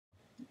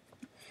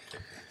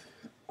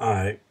All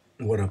right,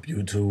 what up,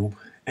 YouTube?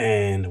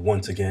 And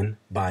once again,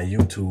 by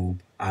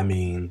YouTube, I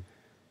mean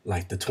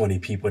like the 20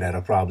 people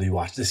that'll probably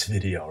watch this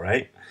video,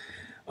 right?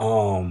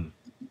 Um,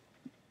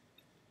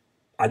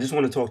 I just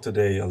want to talk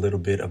today a little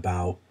bit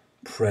about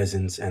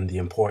presence and the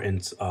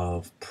importance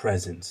of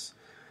presence.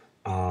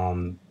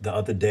 The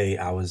other day,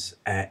 I was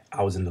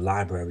in the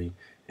library,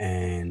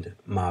 and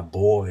my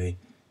boy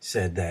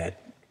said that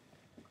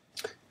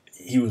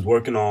he was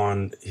working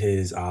on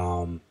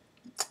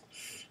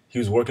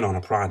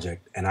a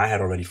project, and I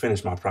had already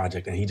finished my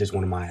project, and he just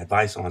wanted my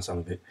advice on some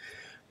of it.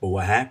 But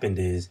what happened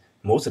is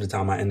most of the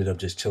time I ended up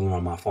just chilling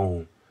on my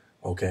phone.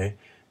 Okay.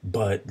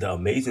 But the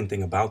amazing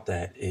thing about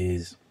that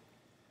is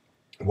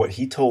what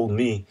he told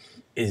me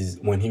is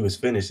when he was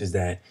finished is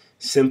that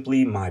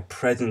simply my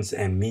presence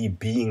and me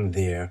being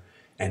there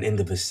and in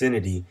the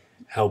vicinity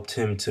helped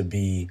him to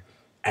be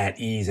at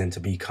ease and to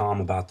be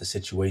calm about the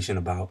situation,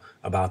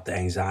 about the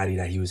anxiety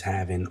that he was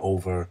having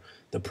over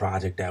the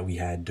project that we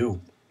had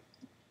due.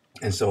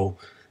 And so,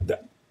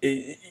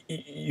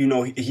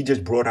 he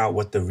just brought out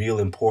what the real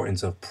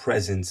importance of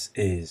presence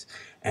is.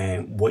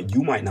 And what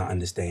you might not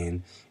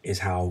understand is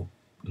how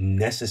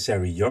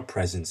necessary your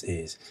presence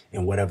is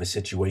in whatever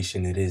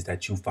situation it is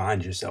that you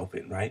find yourself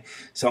in, right?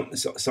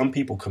 Some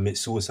people commit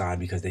suicide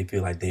because they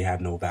feel like they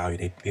have no value,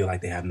 they feel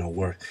like they have no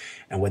worth.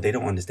 And what they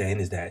don't understand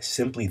is that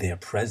simply their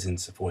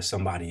presence for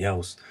somebody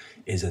else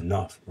is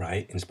enough,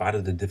 right? In spite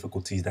of the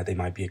difficulties that they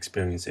might be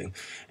experiencing.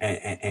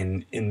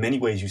 And in many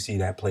ways, you see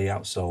that play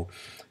out. So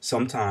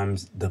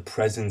sometimes the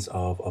presence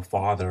of a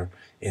father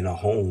in a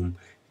home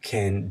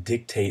can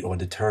dictate or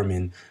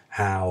determine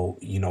how,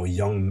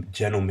 young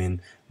gentlemen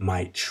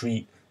might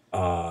treat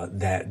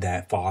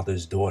that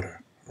father's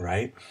daughter,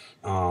 right?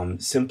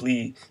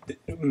 Simply,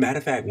 matter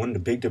of fact, one of the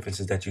big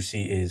differences that you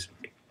see is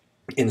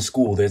in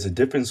school, there's a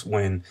difference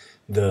when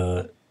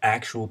the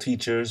actual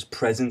teacher's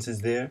presence is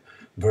there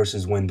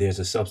versus when there's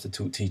a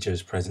substitute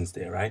teacher's presence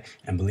there, right?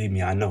 And believe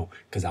me, I know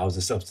because I was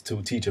a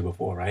substitute teacher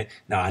before, right?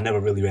 Now, I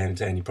never really ran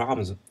into any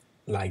problems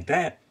like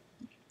that,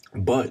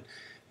 but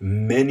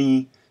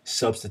many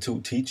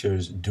substitute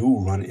teachers do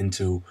run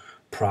into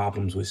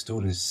problems with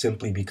students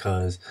simply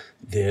because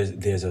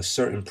there's a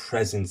certain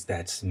presence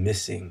that's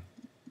missing,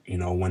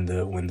 when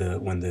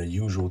the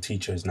usual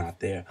teacher is not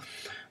there.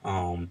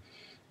 Um,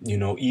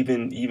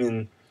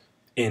 even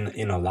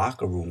in a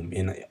locker room,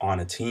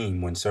 on a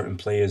team, when certain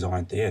players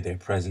aren't there, their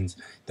presence,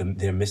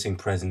 their missing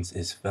presence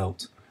is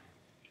felt.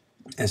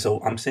 And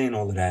so I'm saying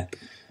all of that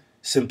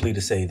simply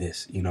to say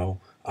this, you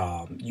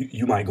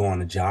might go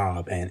on a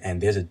job,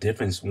 and there's a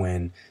difference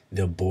when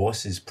the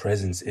boss's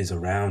presence is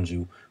around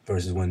you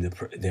versus when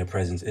their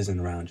presence isn't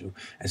around you.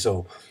 And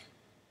so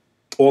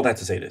all that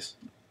to say this,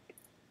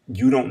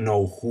 you don't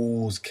know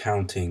who's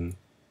counting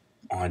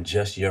on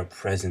just your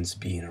presence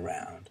being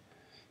around,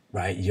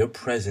 right? Your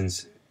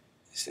presence,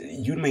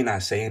 you may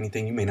not say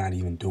anything, you may not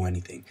even do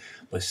anything,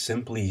 but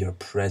simply your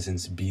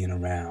presence being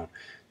around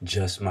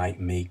just might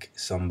make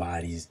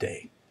somebody's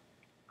day,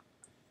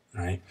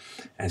 right?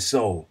 And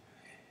so,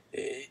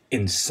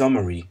 in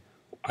summary,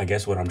 I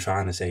guess what I'm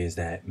trying to say is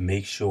that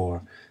make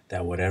sure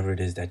that whatever it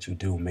is that you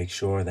do, make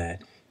sure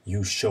that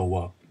you show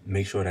up.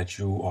 Make sure that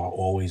you are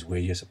always where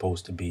you're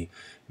supposed to be.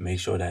 Make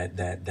sure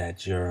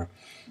that you're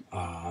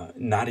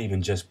not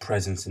even just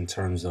presence in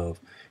terms of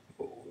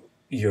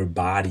your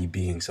body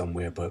being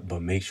somewhere,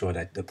 but make sure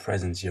that the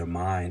presence, your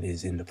mind,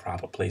 is in the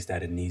proper place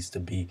that it needs to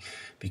be,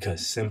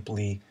 because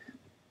simply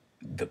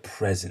the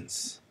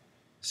presence,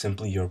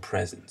 simply your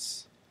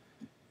presence,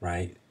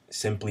 right?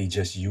 Simply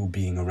just you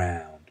being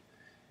around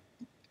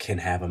can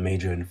have a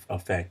major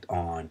effect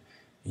on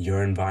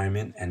your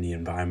environment and the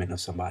environment of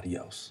somebody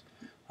else,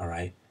 all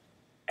right?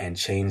 And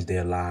change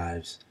their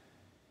lives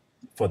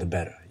for the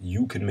better.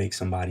 You can make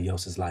somebody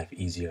else's life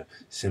easier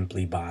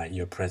simply by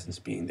your presence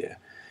being there.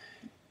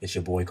 It's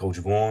your boy, Coach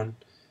Vaughn.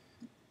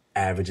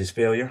 Average is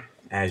failure,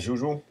 as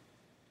usual.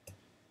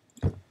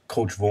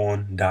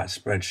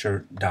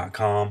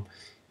 CoachVaughn.spreadshirt.com.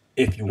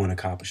 If you want to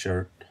cop a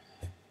shirt,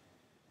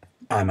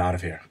 I'm out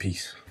of here.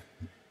 Peace.